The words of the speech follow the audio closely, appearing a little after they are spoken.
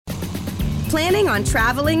Planning on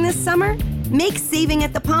traveling this summer? Make saving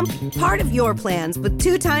at the pump part of your plans with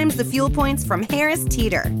 2 times the fuel points from Harris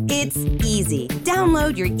Teeter. It's easy.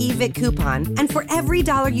 Download your eVic coupon, and for every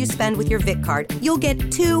dollar you spend with your Vic card, you'll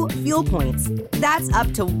get 2 fuel points. That's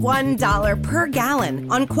up to $1 per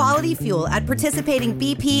gallon on quality fuel at participating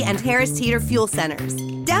BP and Harris Teeter fuel centers.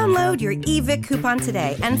 Download your eVic coupon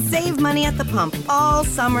today and save money at the pump all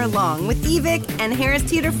summer long with eVic and Harris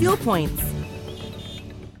Teeter fuel points.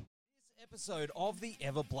 Episode of the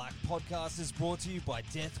Ever Black podcast is brought to you by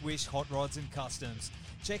Death Wish Hot Rods and Customs.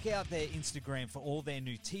 Check out their Instagram for all their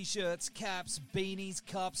new t-shirts, caps, beanies,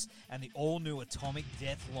 cups, and the all-new Atomic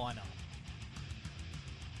Death lineup.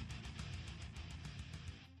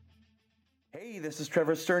 Hey, this is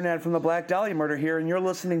Trevor Sternad from the Black Dahlia Murder here, and you're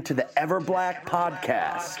listening to the Ever Black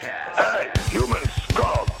podcast. Hey, human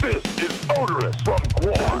skull, this is odorous from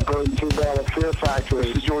Guam. Going to the Fear Factory.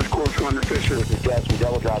 This is George Corsh Hunter Fisher. This is Jazz from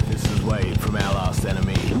Devil Drop. This is Wade from Our Last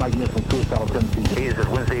Enemy. Mike Nick from Suicidal Tendencies. Hey, this is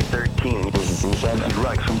Wednesday 13. This is Bruce Evans.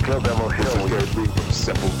 Rex from Kill Devil Hill. This is Lee from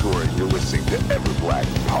Sepultura. You're listening to Ever Black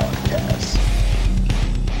podcast.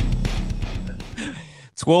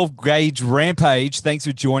 12 Gauge Rampage, thanks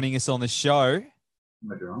for joining us on the show.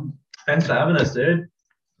 Thanks for having us, dude.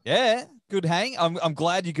 Yeah, good hang. I'm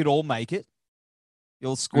glad you could all make it.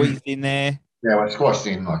 You're squeezed in there. Yeah, we're squashed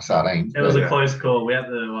in like sardines. It was a close call. We had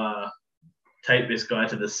to tape this guy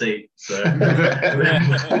to the seat, so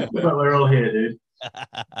but we're all here, dude.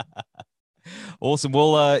 Awesome.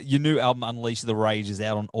 Well, your new album, Unleash the Rage, is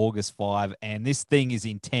out on August 5, and this thing is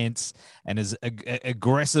intense and is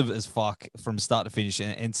aggressive as fuck from start to finish,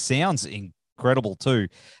 and sounds incredible too.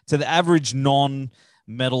 To the average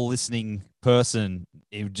non-metal listening person,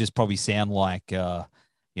 it would just probably sound like,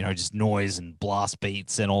 just noise and blast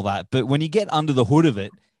beats and all that. But when you get under the hood of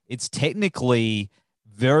it, it's technically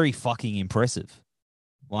very fucking impressive.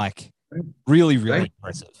 Like, really, really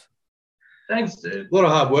impressive. Thanks, dude. A lot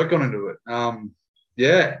of hard work gone into it.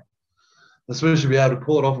 Especially be able to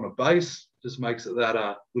pull it off on a bass just makes it that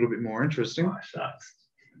little bit more interesting. Oh, shucks.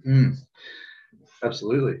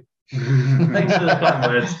 Absolutely. Thanks for the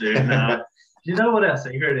kind words, dude. Do you know what our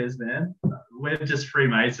secret is, man? We're just 3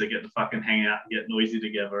 mates that get to fucking hang out and get noisy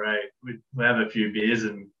together, right? We have a few beers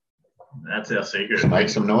and that's our secret. Just make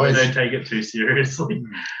some noise. We don't take it too seriously.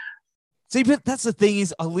 See, but that's the thing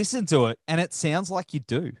is I listen to it and it sounds like you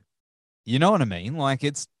do. You know what I mean? Like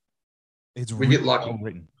it's we really get lucky. well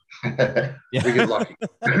written. Yeah. Yeah. We get lucky.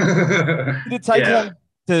 Did it take long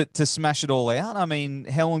to smash it all out? I mean,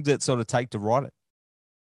 how long did it sort of take to write it?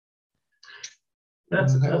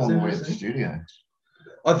 That's long way at the interesting. studio.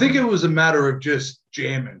 I think it was a matter of just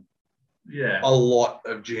jamming. Yeah. A lot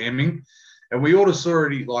of jamming. And we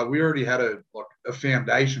already had a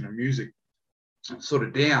foundation of music sort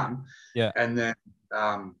of down. Yeah. And then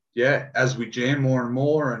as we jammed more and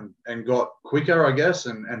more and got quicker, I guess,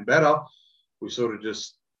 and better, we sort of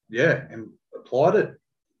just, and applied it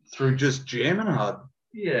through just jamming hard.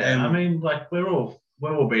 Yeah, And- I mean, like we've all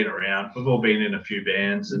been around. We've all been in a few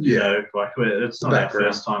bands, and it's not our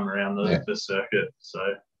first time around the circuit. So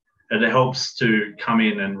it helps to come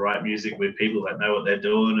in and write music with people that know what they're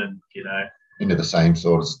doing, and Into the same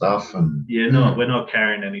sort of stuff. And we're not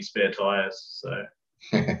carrying any spare tires. So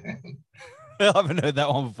I haven't heard that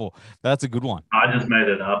one before. That's a good one. I just made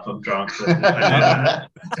it up. I'm drunk. So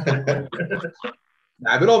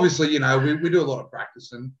No, but obviously, we do a lot of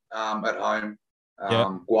practicing at home.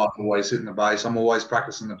 Go up and always hitting the bass. I'm always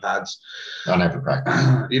practicing the pads. I never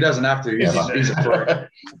practice. He doesn't have to. He's a pro.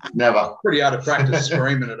 Never. Pretty hard to practice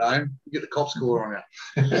screaming at home. You get the cops caller on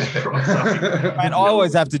you. And I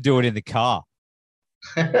always have to do it in the car.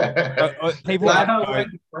 People I have can't to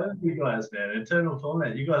wait to play with you guys, man. Eternal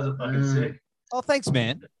Torment. You guys are fucking sick. Oh, thanks,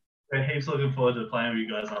 man. We're heaps looking forward to playing with you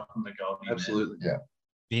guys up on the Goldie. Absolutely. Yeah.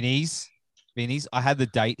 Vinny's. I had the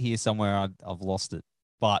date here somewhere. I've lost it.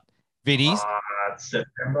 But Vinny's.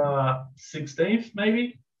 September 16th,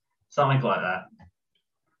 maybe? Something like that.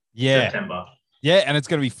 Yeah. September. Yeah, and it's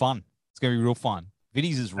going to be fun. It's going to be real fun.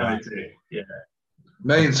 Vinny's is right. Yeah.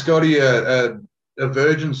 Me and Scotty are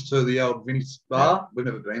virgins to the old Vinny's bar. We've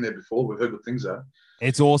never been there before. We've heard good things though.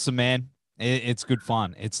 It's awesome, man. It's good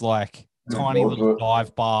fun. It's like tiny little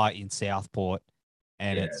dive bar in Southport,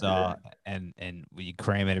 and it's and you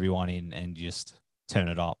cram everyone in and just turn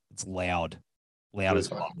it up. It's loud as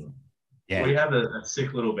fuck. Yeah. We have a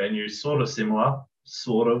sick little venue, sort of similar,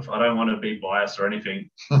 sort of. I don't want to be biased or anything.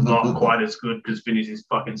 Not quite as good because Vinny's is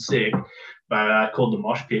fucking sick, but called the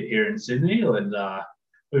Mosh Pit here in Sydney, and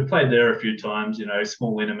we've played there a few times.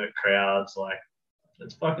 Small intimate crowds, like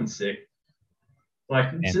it's fucking sick. Like,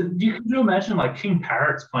 could you imagine like King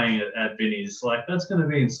Parrot's playing at Vinny's? Like, that's going to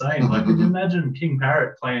be insane. Like, could you imagine King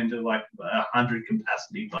Parrot playing to like 100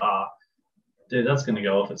 capacity bar? Dude, that's going to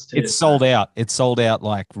go off its tits. It's sold out. It's sold out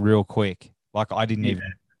like real quick. Like I didn't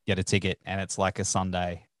even get a ticket, and it's like a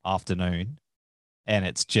Sunday afternoon, and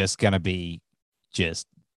it's just going to be just,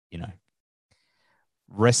 you know,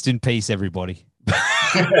 rest in peace, everybody.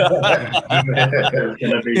 There's going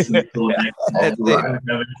to be some cool necks.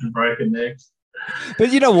 Some broken necks.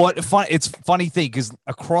 But you know what? It's a funny thing because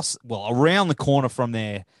around the corner from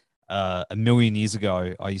there, a million years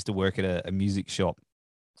ago, I used to work at a music shop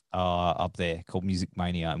up there called Music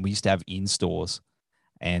Mania, and we used to have in-stores,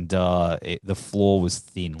 and the floor was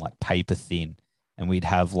thin, like paper thin, and we'd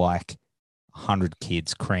have like 100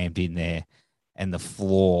 kids crammed in there, and the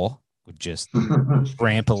floor would just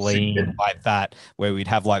trampoline like that, where we'd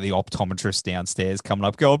have like the optometrist downstairs coming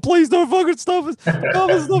up going, please don't fucking stop us. Stop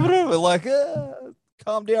it. Like,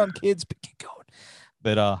 calm down, kids, but keep going.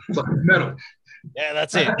 But it's like metal. Yeah,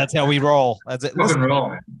 that's it. That's how we roll. That's it. Fucking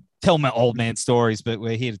roll. Tell my old man stories, but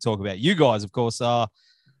we're here to talk about you guys, of course. No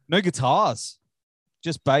guitars,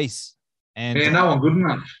 just bass. And yeah, no one good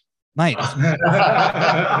enough. Mate,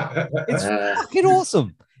 it's fucking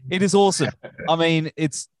awesome. It is awesome. I mean,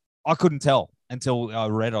 I couldn't tell until I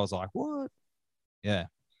read. I was like, "What?" Yeah.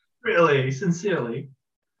 Really, sincerely.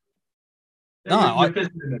 No, you're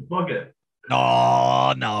pissing in the pocket.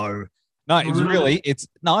 No. It's really. It's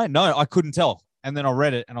no. I couldn't tell, and then I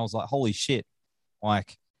read it, and I was like, "Holy shit!"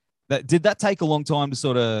 Like, did that take a long time to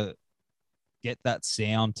sort of get that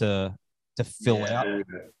sound to fill out?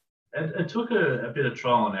 It took a bit of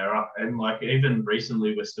trial and error, and like even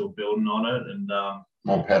recently, we're still building on it, and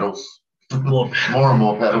more pedals. More and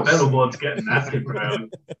more pedals. The pedal board's getting massive, bro.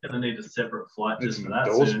 Gonna need a separate flight just for that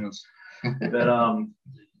soon. But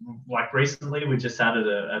like recently, we just added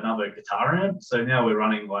another guitar amp, so now we're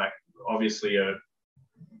running like obviously a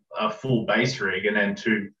full bass rig and then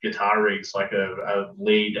 2 guitar rigs, like a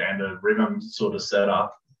lead and a rhythm sort of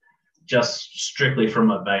setup, just strictly from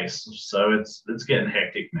a bass. So it's getting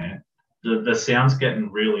hectic, man. The sound's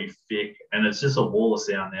getting really thick, and it's just a wall of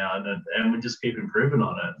sound now, and we just keep improving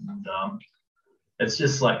on it. And it's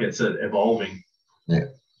just like it's evolving. Yeah.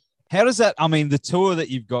 How does that? I mean, the tour that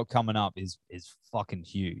you've got coming up is fucking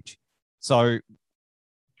huge. So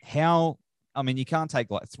how? I mean, you can't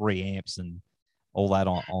take like 3 amps and all that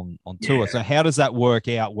on tour. Yeah. So how does that work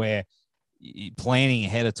out? Where you're planning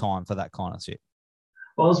ahead of time for that kind of shit?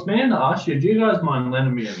 Well, I was meant to ask you, do you guys mind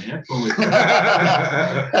lending me an amp when we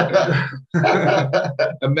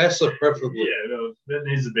a Mesa, preferably. Yeah, that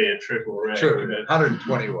needs to be a triple rack. True,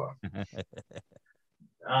 120 watt.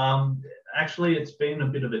 Actually, it's been a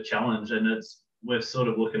bit of a challenge, and we're sort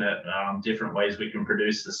of looking at different ways we can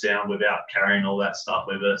produce the sound without carrying all that stuff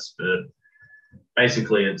with us. But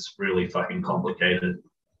basically, it's really fucking complicated.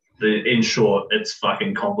 In short, it's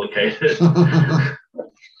fucking complicated.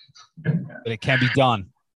 But it can be done.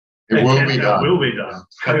 It will be done. It will be done.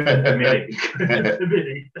 COVID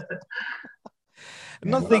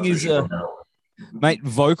Another thing is, mate,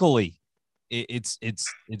 vocally, it's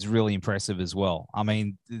really impressive as well. I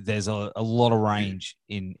mean, there's a lot of range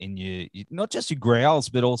in your not just your growls,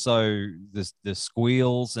 but also the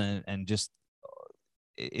squeals and just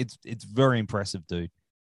it's very impressive, dude.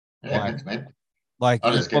 Yeah, thanks, mate. Like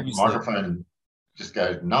I just get the microphone and just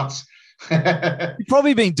go nuts. You've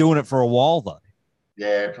probably been doing it for a while, though.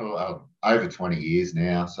 Yeah, probably over 20 years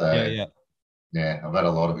now. So yeah, I've had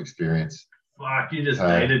a lot of experience. Fuck, you just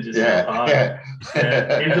dated yourself hard. Yeah.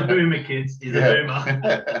 He's a boomer, kids. He's a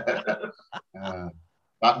boomer.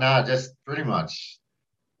 But no, just pretty much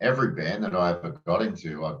every band that I ever got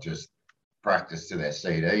into, I've just practiced to their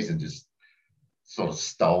CDs and just sort of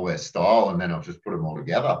stole their style, and then I've just put them all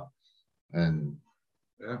together, and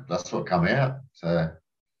that's what come out. So.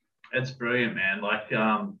 It's brilliant, man. Like,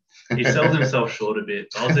 he sells himself short a bit.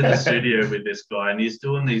 I was in the studio with this guy, and he's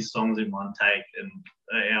doing these songs in one take, and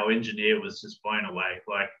our engineer was just blown away.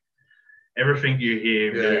 Like, everything you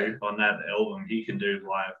hear do on that album, he can do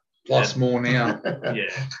live. Plus more now.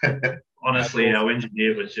 Yeah. Honestly, our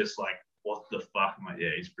engineer was just like, what the fuck? I'm like,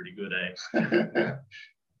 yeah, he's pretty good, eh?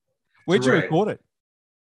 Where'd you record it?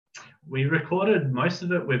 We recorded most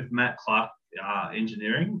of it with Matt Clark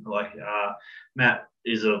Engineering. Like, Matt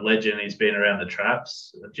is a legend. He's been around the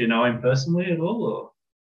traps. Do you know him personally at all? Or?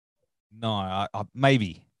 No,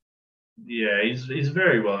 maybe. Yeah, he's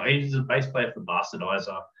very well. He's a bass player for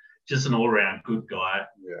Bastardizer. Just an all-round good guy.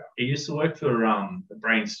 Yeah. He used to work for the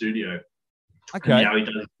Brain Studio. Okay. And now he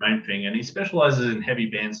does his own thing, and he specializes in heavy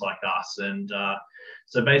bands like us. And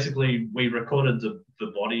so basically, we recorded the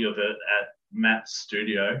body of it at Matt's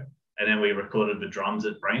studio, and then we recorded the drums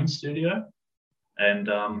at Brain Studio. And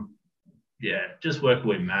just working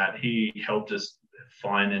with Matt, he helped us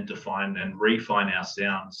find and define and refine our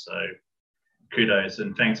sound. So kudos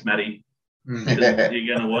and thanks, Matty. You're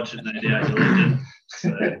going to watch it, no doubt. You're a legend.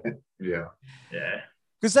 So, yeah.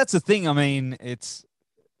 Because that's the thing. I mean, it's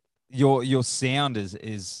your sound is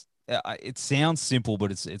it sounds simple,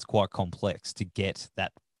 but it's quite complex to get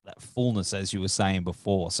that fullness, as you were saying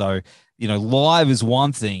before. So, live is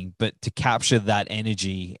one thing, but to capture that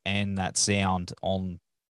energy and that sound on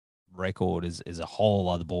record is a whole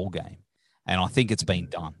other ball game. And I think it's been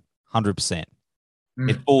done 100%.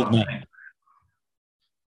 It fooled me.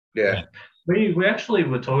 Yeah. We actually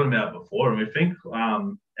were talking about it before, and we think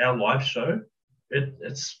our live show,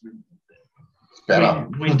 it's better.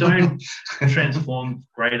 We don't transform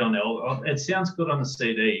great on album. It sounds good on the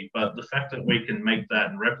CD, but the fact that we can make that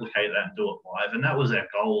and replicate that and do it live, and that was our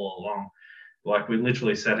goal all along. Like, we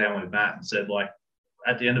literally sat down with Matt and said, like,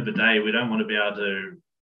 at the end of the day, we don't want to be able to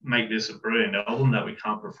make this a brilliant album that we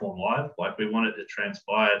can't perform live. Like, we want it to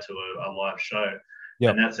transpire to a live show,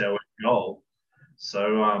 and that's our goal.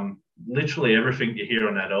 So literally everything you hear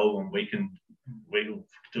on that album, we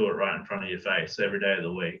do it right in front of your face every day of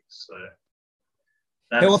the week. So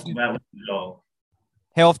that was the goal.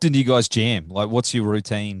 How often do you guys jam? Like, what's your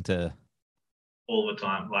routine to? All the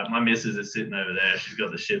time. Like, my missus is sitting over there. She's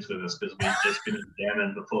got the shits with us because we just finished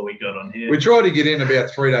jamming before we got on here. We try to get in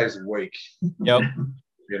about 3 days a week. Yep.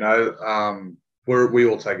 We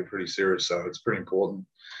all take it pretty serious, so it's pretty important.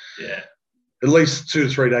 Yeah. At least 2 to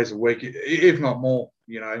 3 days a week, if not more.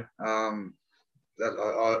 That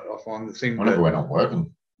I find the thing. Whenever we're not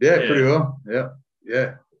working. Yeah, pretty well.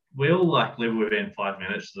 Yeah. We all live within 5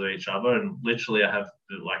 minutes of each other, and literally I have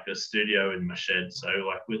like a studio in my shed. So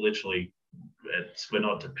like we're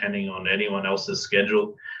not depending on anyone else's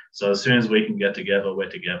schedule. So as soon as we can get together, we're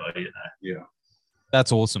together. Yeah.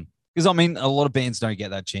 That's awesome. Because I mean, a lot of bands don't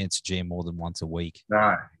get that chance to jam more than once a week.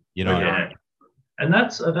 No. Yeah. And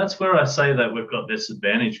that's where I say that we've got this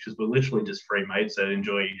advantage, because we're literally just free mates that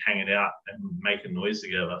enjoy hanging out and making noise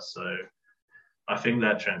together. So I think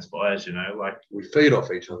that transpires, like we feed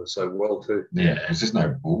off each other so well too. Yeah, there's just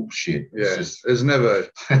no bullshit. Yeah, there's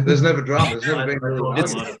never drama. There's never been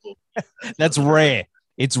really. That's rare.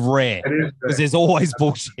 It's rare because there's always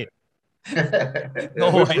bullshit. We've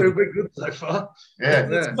been good so far.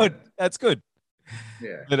 Yeah, That's good.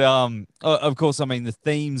 Yeah, but of course, I mean the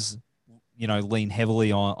themes, lean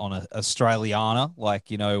heavily on a Australiana, like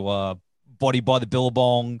Body by the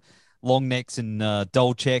Billabong, Long Necks and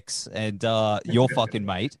Dole Checks, and your fucking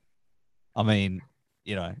mate. I mean,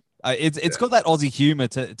 it's got that Aussie humor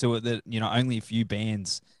to it that only a few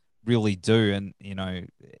bands really do, and and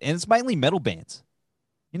it's mainly metal bands.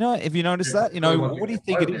 Have you noticed that? What do you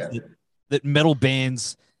think it is that metal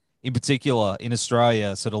bands in particular in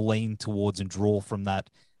Australia sort of lean towards and draw from that,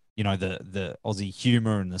 the Aussie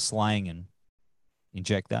humor and the slang and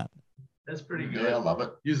inject that? That's pretty good. Yeah, I love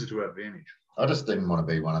it. Use it to our advantage. I just didn't want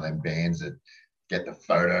to be one of them bands that get the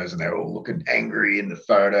photos and they're all looking angry in the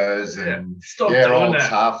photos and Stop doing all that.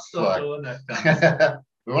 tough. Stop doing that.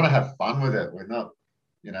 We want to have fun with it. We're not,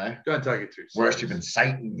 don't take it too seriously. Worshipping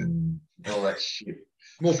Satan and all that shit.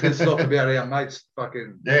 More pissed off about our mates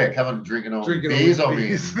fucking coming and drinking all the beers on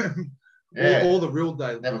me. Yeah, all the real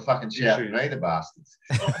day. Never fucking shouting me, the bastards.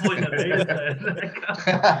 Oh,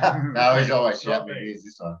 no, he's always shouting me beers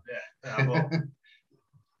this time. Yeah. Well,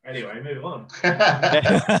 anyway, move on.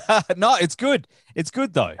 No, it's good. It's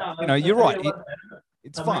good though. You're right.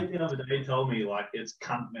 It's fun. The other day told me like it's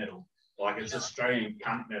cunt metal, like it's Australian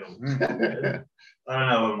cunt metal. I don't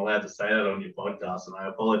know if I'm allowed to say that on your podcast, and I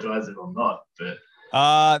apologize if I'm not. But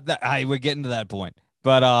hey, we're getting to that point.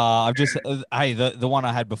 But I've just the one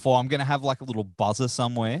I had before. I'm gonna have like a little buzzer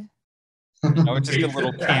somewhere. It's just a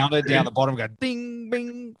little counter down the bottom, go ding,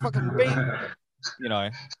 bing, fucking bing.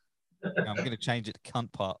 I'm gonna change it to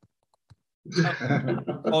cunt part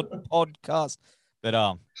podcast. But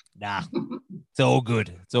nah, it's all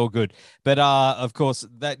good. It's all good. But of course,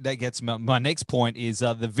 that gets my next point is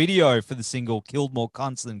the video for the single "Killed More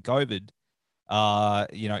Cunts Than COVID."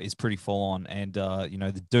 Is pretty full on, and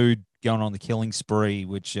the dude going on the killing spree,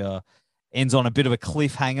 which ends on a bit of a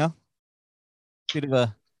cliffhanger, bit of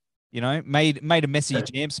a, made a messy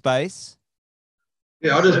jam space.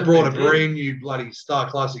 Yeah, I just brought a brand new bloody Star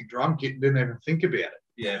Classic drum kit and didn't even think about it.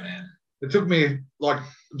 Yeah, man. It took me I'm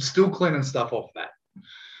still cleaning stuff off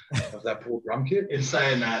that poor drum kit. In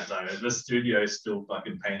saying that though, the studio's still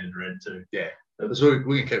fucking painted red too. Yeah, so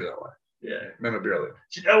we can keep it that way. Yeah, memorabilia.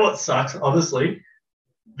 Do you know what sucks? Honestly,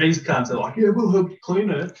 these cunts are like, yeah, we'll help you clean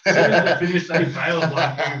it. As soon as they finish, they bailed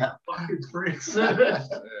like fucking pricks. We're out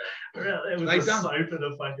there with the soap and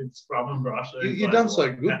a fucking scrub and brush. You've done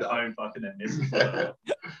so good, though. Home fucking and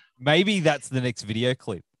Maybe that's the next video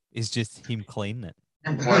clip. Is just him cleaning it.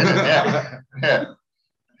 Yeah.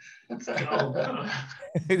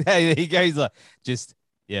 There he goes, like, just,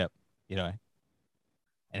 yeah, you know,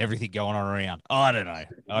 and everything going on around. I don't know.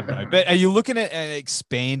 But are you looking at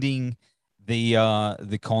expanding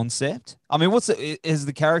the concept? I mean, has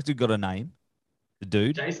the character got a name? The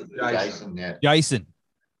dude? Jason, yeah. Jason.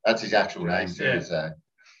 That's his actual name, too. Yeah. So.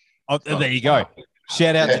 Oh, there you go.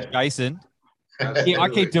 Shout out to Jason. Yeah, I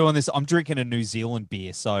keep doing this. I'm drinking a New Zealand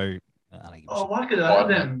beer, so. Wacker, I had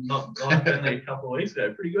them not only a couple of weeks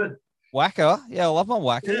ago. Pretty good. Wacker? Yeah, I love my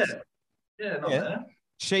Wackers. Yeah, not bad.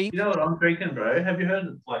 Cheap. You know what I'm drinking, bro? Have you heard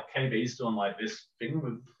of, like, KB's doing like this thing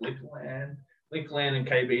with Lickland? Lickland and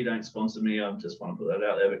KB don't sponsor me. I just want to put that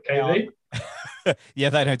out there. But KB? Yeah,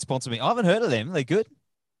 they don't sponsor me. I haven't heard of them. They're good.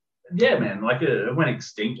 Yeah, man. Like, it went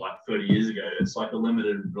extinct like 30 years ago. It's like a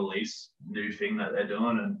limited release new thing that they're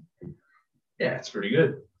doing. And yeah, it's pretty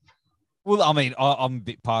good. Well, I mean, I'm a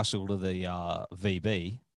bit partial to the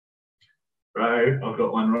VB. Bro, I've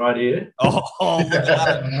got one right here. Oh,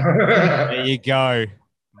 there you go.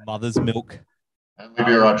 Mother's milk. Only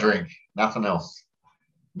beer I drink. Nothing else.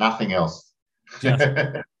 Nothing else.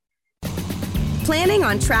 Planning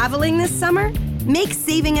on traveling this summer? Make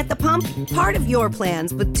saving at the pump part of your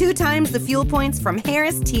plans with 2 times the fuel points from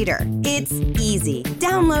Harris Teeter. It's easy.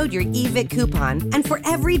 Download your eVic coupon, and for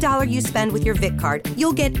every $1 you spend with your Vic card,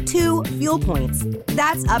 you'll get 2 fuel points.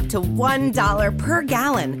 That's up to $1 per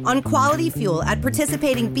gallon on quality fuel at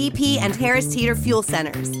participating BP and Harris Teeter fuel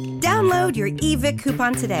centers. Download your eVic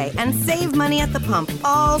coupon today and save money at the pump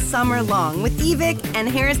all summer long with eVic and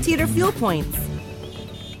Harris Teeter fuel points.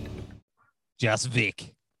 Just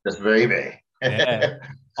Vic. Just VB. Yeah.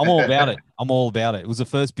 I'm all about it. It was the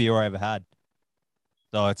first beer I ever had.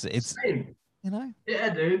 So it's Same. You know.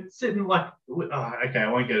 Yeah, dude. Sitting like, okay,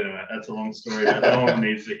 I won't get into it. That's a long story that no one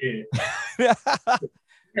needs to hear.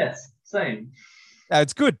 Yes, same. No,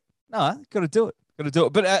 it's good. No, got to do it.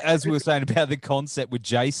 But as we were saying about the concept with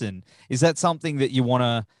Jason, is that something that you want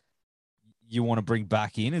to bring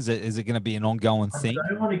back in? Is it going to be an ongoing thing? I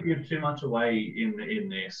don't want to give too much away in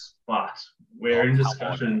this, but we're in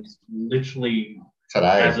discussions literally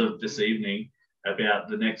today, as of this evening, about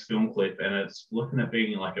the next film clip, and it's looking at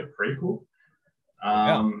being like a prequel.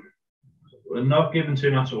 We're not giving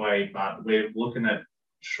too much away, but we're looking at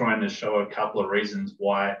trying to show a couple of reasons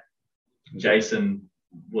why Jason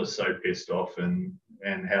was so pissed off and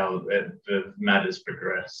how the matters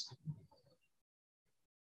progressed.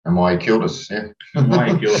 And why he killed us, yeah.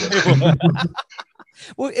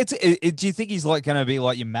 Well, do you think he's like going to be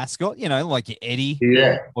like your mascot, you know, like your Eddie?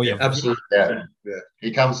 Yeah, or your absolutely. Yeah.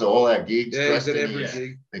 He comes to all our gigs. Yeah, he's at every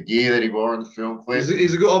gig. The gear that he wore in the film clip.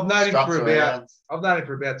 He's a good. I've known him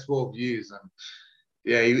for about 12 years, and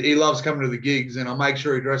yeah, he loves coming to the gigs, and I make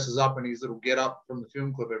sure he dresses up in his little get up from the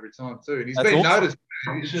film clip every time too. And he's been noticed.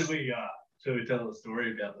 Should we tell the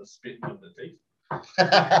story about the spitting of the teeth?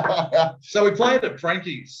 So we played at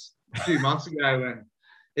Frankie's a few months ago, and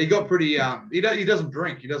he got pretty. He doesn't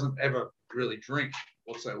drink. He doesn't ever really drink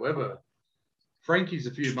whatsoever. Frankie's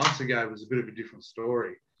a few months ago was a bit of a different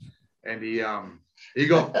story, and he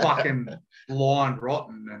got fucking blind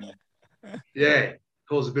rotten, and yeah,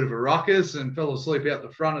 caused a bit of a ruckus and fell asleep out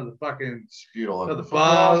the front of the fucking at the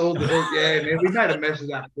bar. Yeah, man, we made a mess of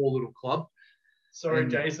that poor little club. Sorry,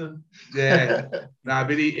 Jason. Yeah, no,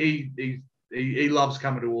 but he loves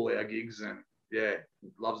coming to all our gigs, and yeah,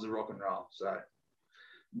 loves the rock and roll. So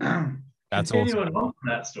that's continuing on from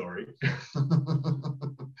that story.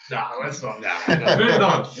 No, let's not. No. Move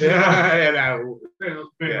on. Yeah, no. Move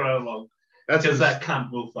right along. That's because that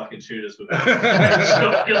cunt will fucking shoot us with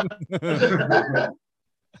that.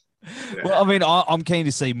 Well, I mean, I'm keen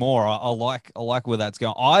to see more. I like where that's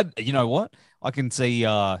going. You know what? I can see,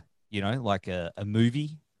 like a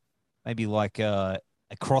movie, maybe like a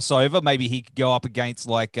crossover. Maybe he could go up against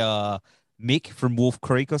like Mick from Wolf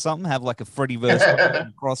Creek or something. Have like a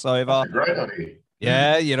Freddyverse crossover. Great idea.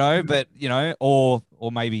 Yeah, but or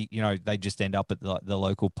maybe they just end up at the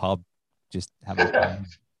local pub, just having fun.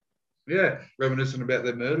 Yeah, reminiscing about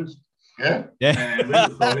their murders. Yeah. And we were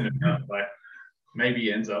talking about like maybe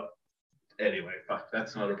he ends up. Anyway, fuck,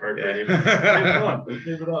 that's not appropriate. Yeah.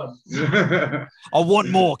 Keep it on. I want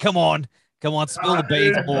more. Come on, spill the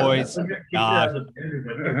beans, boys.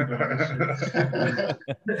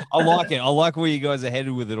 I like it. I like where you guys are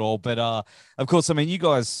headed with it all. But of course, I mean, you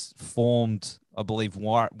guys formed, I believe,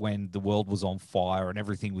 when the world was on fire and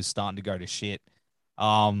everything was starting to go to shit.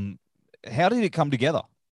 How did it come together?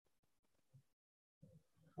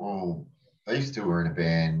 Well, these two were in a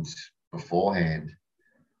band beforehand.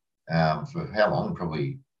 For how long?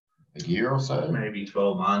 Probably a year or so. Maybe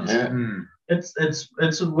 12 months. Yeah.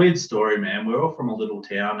 It's a weird story, man. We're all from a little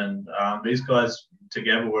town, and these guys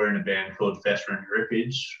together were in a band called Fester and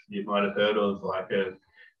Rippage. You might have heard of, like, a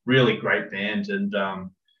really great band, and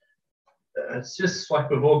it's just like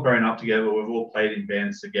we've all grown up together. We've all played in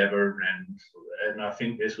bands together, and I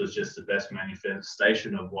think this was just the best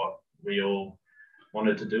manifestation of what we all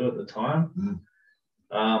wanted to do at the time.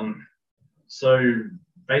 So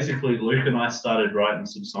basically, Luke and I started writing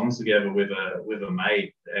some songs together with a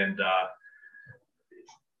mate, and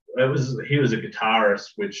he was a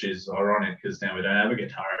guitarist, which is ironic because now we don't have a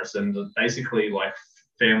guitarist. And basically, like,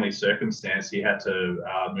 family circumstance, he had to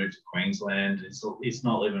move to Queensland. He's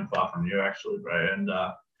not living far from you, actually, bro. And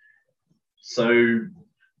so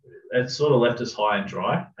it sort of left us high and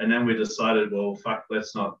dry. And then we decided, well, fuck,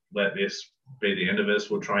 let's not let this be the end of us.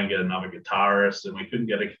 We'll try and get another guitarist. And we couldn't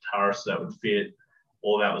get a guitarist that would fit,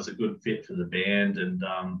 or that was a good fit for the band. And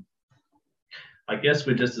I guess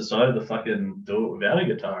we just decided to fucking do it without a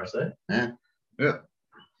guitarist, eh? Yeah.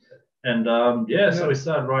 And so we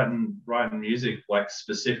started writing music, like,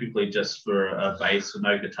 specifically just for a bass and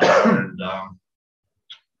no guitar. And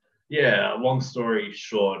long story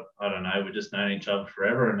short, I don't know, we've just known each other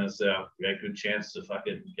forever, and it's a good chance to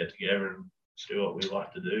fucking get together and do what we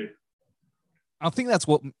like to do. I think that's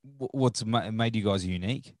what's made you guys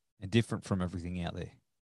unique and different from everything out there.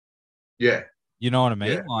 Yeah. You know what I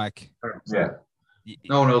mean? Yeah. Like,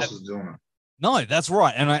 no one else is doing it. No, that's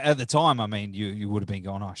right. And at the time, I mean, you would have been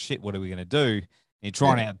going, oh, shit, what are we going to do? And you're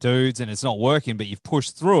trying out dudes and it's not working, but you've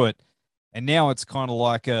pushed through it. And now it's kind of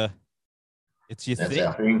like it's your That's thing.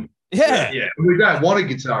 our thing. Yeah. We don't want a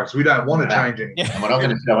guitarist. We don't want to change anything. Yeah. And we're not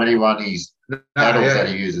going to tell anyone his pedals that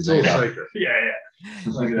he uses It's all either. secret. Yeah.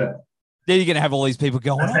 Look at that. Then you're going to have all these people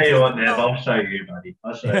going, I'll tell you what, Nev, I'll show you, buddy.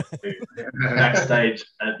 I'll show you. Backstage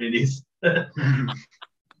at Vinny's.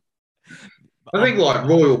 I think, like,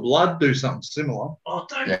 Royal Blood do something similar. Oh,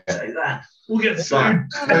 don't say that. We'll get sued.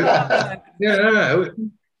 No.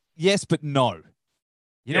 yes, but no.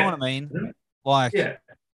 You know what I mean? Like,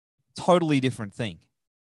 totally different thing.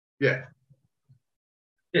 Yeah.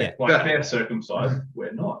 Yeah, like, they're circumcised.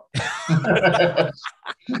 We're not.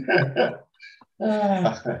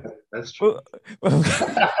 That's true.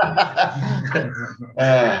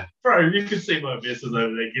 Bro, you can see my missus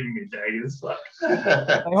over there giving me daggers. Like,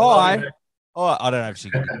 hi. Oh, I don't know if she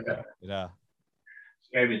can do that. But, she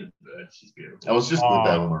gave me the bird. She's beautiful. It was just good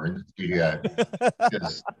though when we were in the studio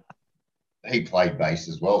because he played bass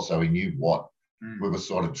as well, so he knew what we were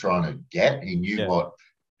sort of trying to get. He knew what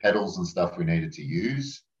pedals and stuff we needed to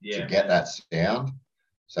use to get that sound.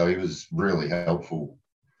 So he was really helpful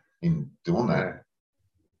in doing that.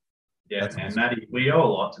 Yeah, man, Matty, we owe a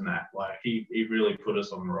lot to Matt. Like, he really put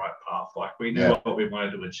us on the right path. Like, we knew what we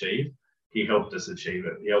wanted to achieve. He helped us achieve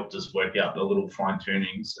it. He helped us work out the little fine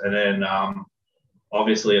tunings. And then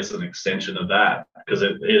obviously it's an extension of that because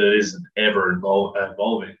it is ever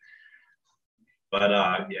evolving.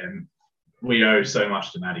 But we owe so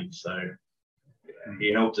much to Matty. So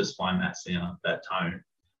he helped us find that sound, that tone.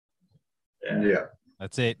 Yeah.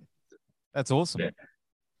 That's it. That's awesome. Yeah.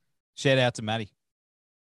 Shout out to Matty.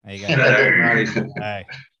 There you go. Hey.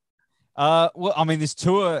 Well, I mean, this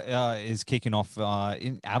tour is kicking off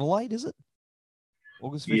in Adelaide, is it?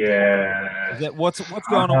 August 15th? Yeah. Is that what's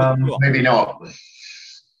going on with the tour? Maybe not.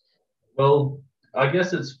 Well, I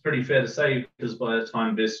guess it's pretty fair to say because by the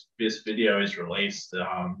time this video is released,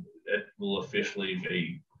 it will officially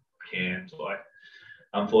be canned. Like,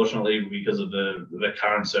 unfortunately, because of the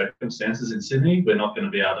current circumstances in Sydney, we're not going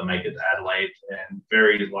to be able to make it to Adelaide and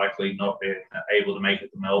very likely not be able to make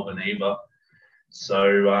it to Melbourne either.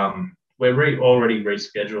 So we're already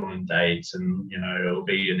rescheduling dates and, you know, it'll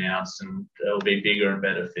be announced and it'll be bigger and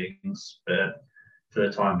better things. But for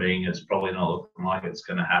the time being, it's probably not looking like it's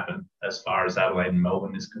going to happen as far as Adelaide and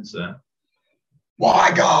Melbourne is concerned.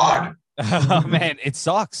 My God. Oh, man, it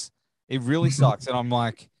sucks. It really sucks. And I'm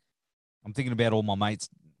thinking about all my mates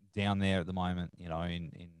down there at the moment, you know,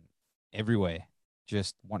 in everywhere,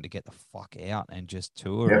 just wanting to get the fuck out and just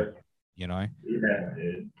tour, you know? Yeah,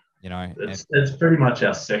 dude. You know, it's pretty much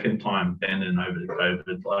our second time bending over to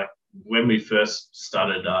COVID. Like, when we first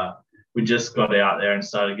started, we just got out there and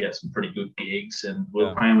started to get some pretty good gigs, and we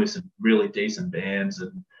were playing with some really decent bands,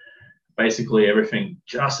 and basically everything,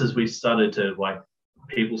 just as we started to, like,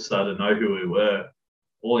 people started to know who we were,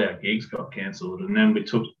 all our gigs got cancelled. And then we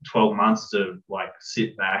took 12 months to, like,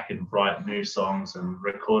 sit back and write new songs and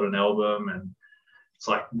record an album. And it's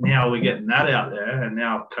like now we're getting that out there, and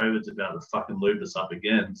now COVID's about to fucking loop us up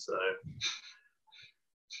again. So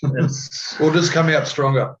it's We'll just come out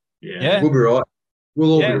stronger. yeah. We'll be right.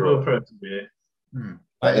 We'll all be We'll right. persevere.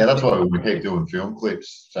 But yeah, that's why we keep doing film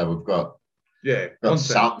clips. So we've got Content.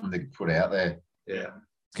 something to put out there. Yeah.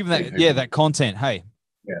 Give them that, that content. Hey,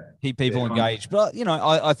 keep people Yeah, engaged. But you know,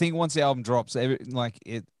 I think once the album drops, it's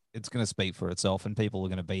going to speak for itself, and people are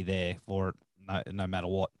going to be there for it, no matter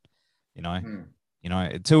what. You know,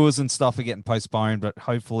 tours and stuff are getting postponed, but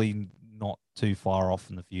hopefully not too far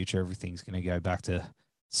off in the future. Everything's going to go back to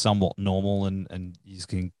somewhat normal, and you just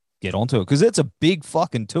can get onto it because it's a big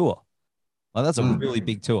fucking tour. Like that's a really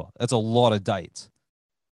big tour. That's a lot of dates.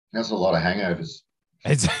 That's a lot of hangovers.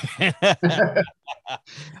 That's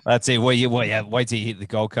it. Wait till you hit the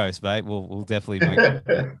Gold Coast, mate. We'll definitely make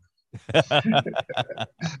it.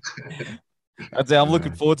 I'd say I'm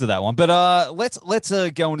looking forward to that one. But let's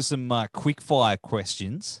go into some quick fire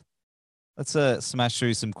questions. Let's smash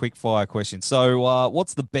through some quick fire questions. So,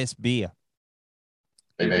 what's the best beer?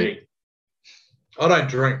 BB. I don't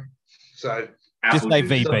drink, so Just say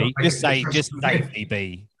VB. Just say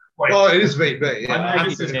VB. Oh, it is VB. Yeah. I know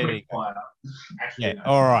this is quick fire. Actually, Yeah. no.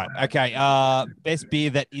 All right. Okay. Best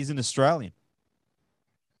beer that isn't Australian.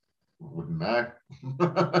 Wouldn't know.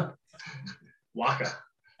 Waka.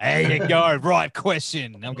 There you go. Right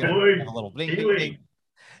question. I'm going to have a little bling, bling, bling.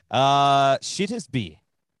 Shittest beer.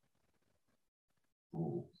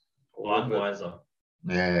 Budweiser.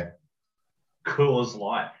 Yeah. Coors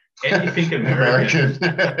Light. Anything American.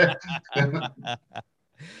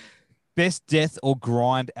 Best death or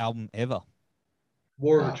grind album ever.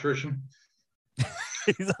 War of Attrition.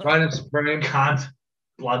 Reign of Supreme. Cunt.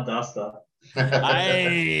 Blood Duster.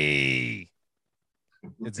 Hey.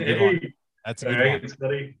 It's a good one. That's a good one.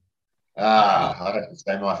 Scotty. I'd have to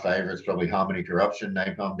say my favourite's probably Harmony Corruption,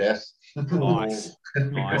 Napalm Death. Nice.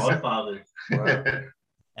 Nice. Godfather.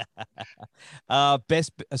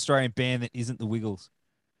 Best Australian band that isn't the Wiggles.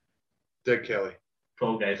 Dead Kelly.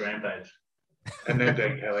 12 Gauge Rampage. And then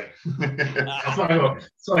Dead Kelly.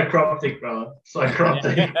 It's like crop dick, brother. It's like crop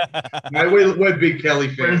dick. Mate, we're big Kelly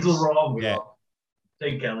fans. Friends are wrong. Yeah.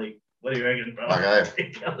 Dead Kelly. What do you reckon, brother? Okay.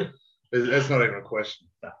 Dead Kelly. That's not even a question.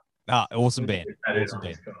 Awesome band. That is Awesome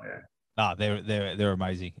band. nice. They're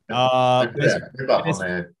amazing. They put our clip up on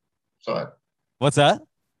their, sorry, What's that?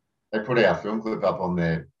 they put our film clip up on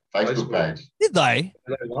their Facebook page. Did they?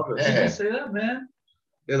 They love us. Did Yeah. you see that, man?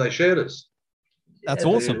 Yeah, they shared us. That's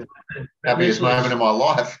Yeah, awesome. dude. Happiest moment of my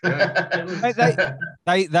life.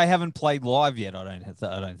 They haven't played live yet. I don't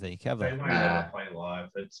think have They they? won't ever play live.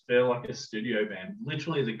 They're like a studio band.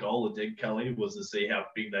 Literally, the goal of Dead Kelly was to see how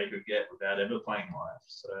big they could get without ever playing live.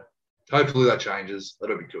 So Hopefully that changes.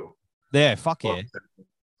 That'll be cool. Yeah, fuck yeah.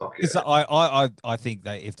 Fuck 'Cause yeah. I think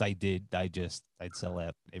if they did, they'd sell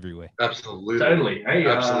out everywhere. Absolutely. totally. Hey,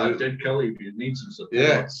 Absolutely. Dead Kelly, if you need some support.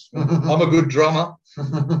 Yeah. I'm a good drummer.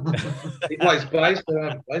 He plays bass, but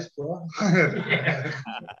I'm a bass player. Yeah.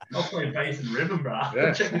 I'll play bass and rhythm, bro.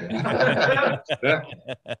 Yeah. Check it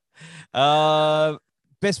out.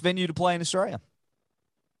 Best venue to play in Australia.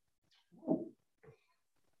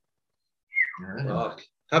 Fuck.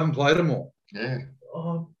 Haven't played them all. Yeah.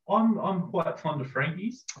 I'm quite fond of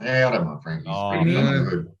Frankie's. Yeah, I don't mind Frankie's. Oh, Frankie's no. is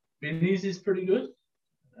good. Vinny's is pretty good.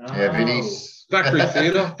 Yeah, Vinny's. Factory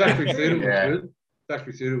Theatre. Factory Theatre was Yeah. good.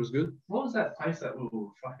 Factory Theatre was good. What was that place that we were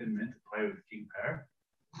fucking meant to play with King Parrot?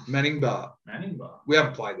 Manning Bar. Manning Bar. We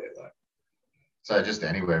haven't played there though. So just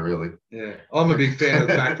anywhere, really. Yeah. I'm a big fan of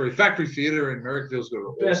Factory. Factory Theatre in Merrickville's got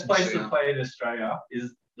an Best awesome place to sound. play in Australia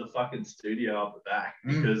is the fucking studio up the back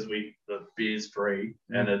because the beer's free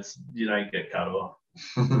and it's you don't get cut off.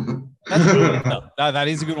 That's a good one. No, that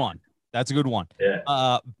is a good one. That's a good one.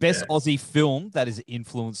 Yeah. Best Yeah. Aussie film that has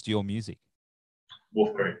influenced your music.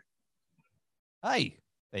 Wolf Creek. Hey,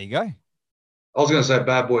 there you go. I was going to say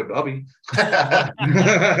Bad Boy Bubby.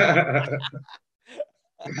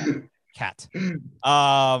 Cat.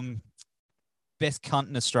 Best cunt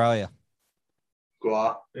in Australia.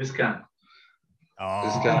 Gua. This cunt. This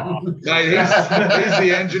Oh, guy. Mate, he's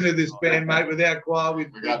the engine of this band, mate. Without Gua,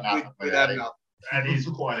 we'd got nothing we'd without have him. nothing. That is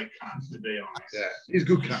quite a cunt, to be honest. Yeah, he's a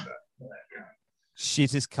good cunt. though.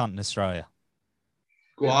 shittest cunt in Australia.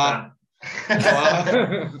 Gua.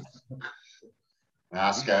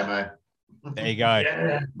 Nah, ScoMo. There you go.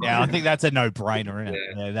 Yeah. Yeah, I think that's a no-brainer, isn't it?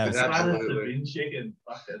 Yeah. Yeah, that was, Yeah. Absolutely. Absolutely. The bin chicken.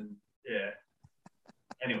 Fucking, yeah.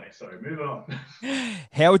 Anyway, sorry, move on.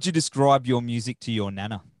 How would you describe your music to your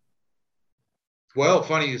nana? Well,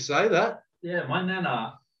 funny you say that. Yeah, my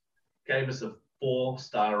nana gave us a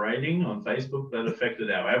 4-star rating on Facebook that affected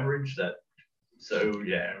our average. That So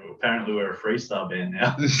yeah, apparently we're a 3-star band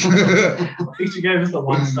now. I think she gave us the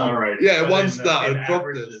 1-star rating. Yeah, 1 star. In It dropped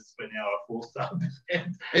averages, us. we're now a 4-star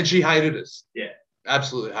band. And she hated us. Yeah.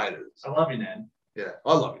 Absolutely hated us. I love you, Nan. Yeah,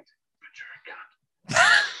 I love you.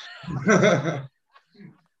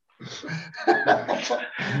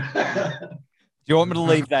 Do you want me to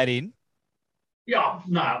leave that in? Yeah,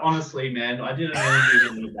 no, honestly, man, I did an interview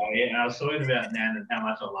in the day and I was talking about Nan and how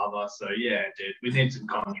much I love her. So yeah, dude, we need some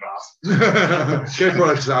contrast. Check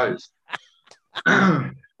what it says.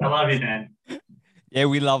 I love you, Nan. Yeah,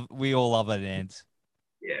 we all love it, and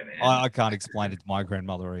Yeah, man. I can't explain it to my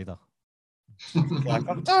grandmother either. Like,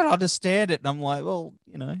 I don't understand it. And I'm like, well,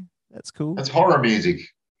 that's cool. That's horror music.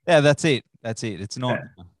 Yeah, that's it. That's it. It's not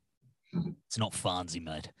Fonzie,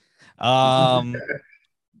 mate.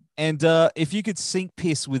 And if you could sink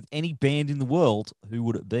piss with any band in the world, who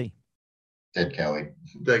would it be? Dead Kelly.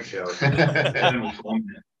 Dead Kelly. Eternal Torment.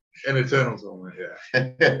 And Eternal Torment, yeah.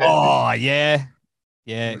 Oh, yeah.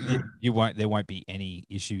 Yeah, you won't. There won't be any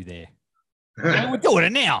issue there. We're doing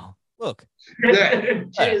it now. Look. Yeah.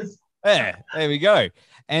 Cheers. Yeah, there we go.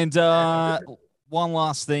 And one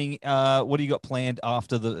last thing. What do you got planned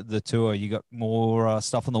after the tour? You got more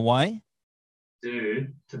stuff on the way?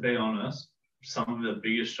 Dude, to be honest, some of the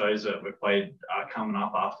biggest shows that we've played are coming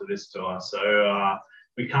up after this tour. So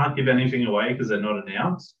we can't give anything away because they're not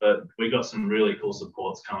announced, but we got some really cool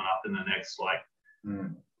supports coming up in the next,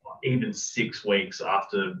 even 6 weeks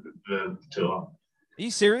after the tour. Are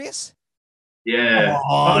you serious? Yeah.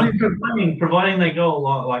 Oh. Providing they go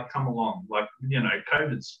along, come along.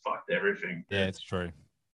 COVID's fucked everything. Yeah, it's true.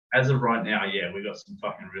 As of right now, yeah, we got some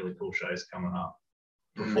fucking really cool shows coming up.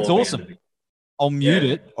 It's awesome. I'll mute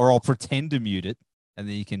it, or I'll pretend to mute it, and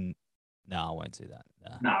then you can. No, I won't do that.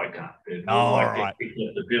 No, we can't. Dude. All right.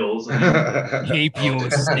 The bills. Keep your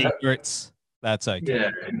secrets. That's okay.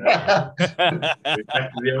 Yeah. Back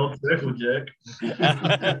to the old circle jerk.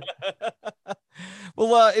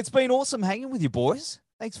 Well, it's been awesome hanging with you, boys.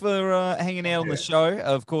 Thanks for hanging out on the show.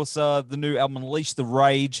 Of course, the new album, Unleash the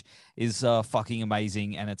Rage, is fucking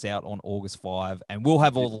amazing, and it's out on August 5. And we'll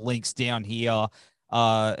have all the links down here.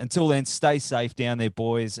 Until then, stay safe down there,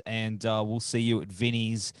 boys, and we'll see you at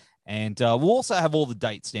Vinny's. And we'll also have all the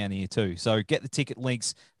dates down here too. So get the ticket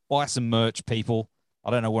links, buy some merch, people. I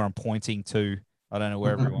don't know where I'm pointing to. I don't know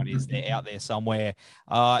where everyone is. They're out there somewhere.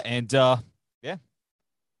 Yeah,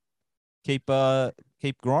 keep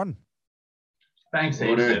grinding. Thanks,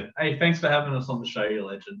 Ed. Hey, thanks for having us on the show, you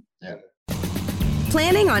legend. Yeah.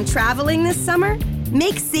 Planning on traveling this summer?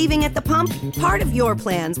 Make saving at the pump part of your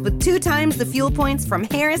plans with 2 times the fuel points from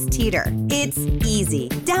Harris Teeter. It's easy.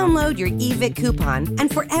 Download your eVic coupon, and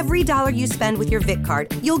for every $1 you spend with your Vic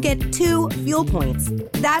card, you'll get 2 fuel points.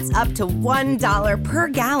 That's up to $1 per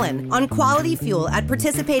gallon on quality fuel at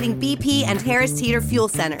participating BP and Harris Teeter fuel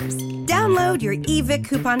centers. Download your eVic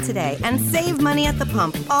coupon today and save money at the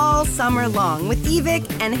pump all summer long with eVic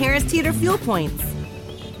and Harris Teeter fuel points.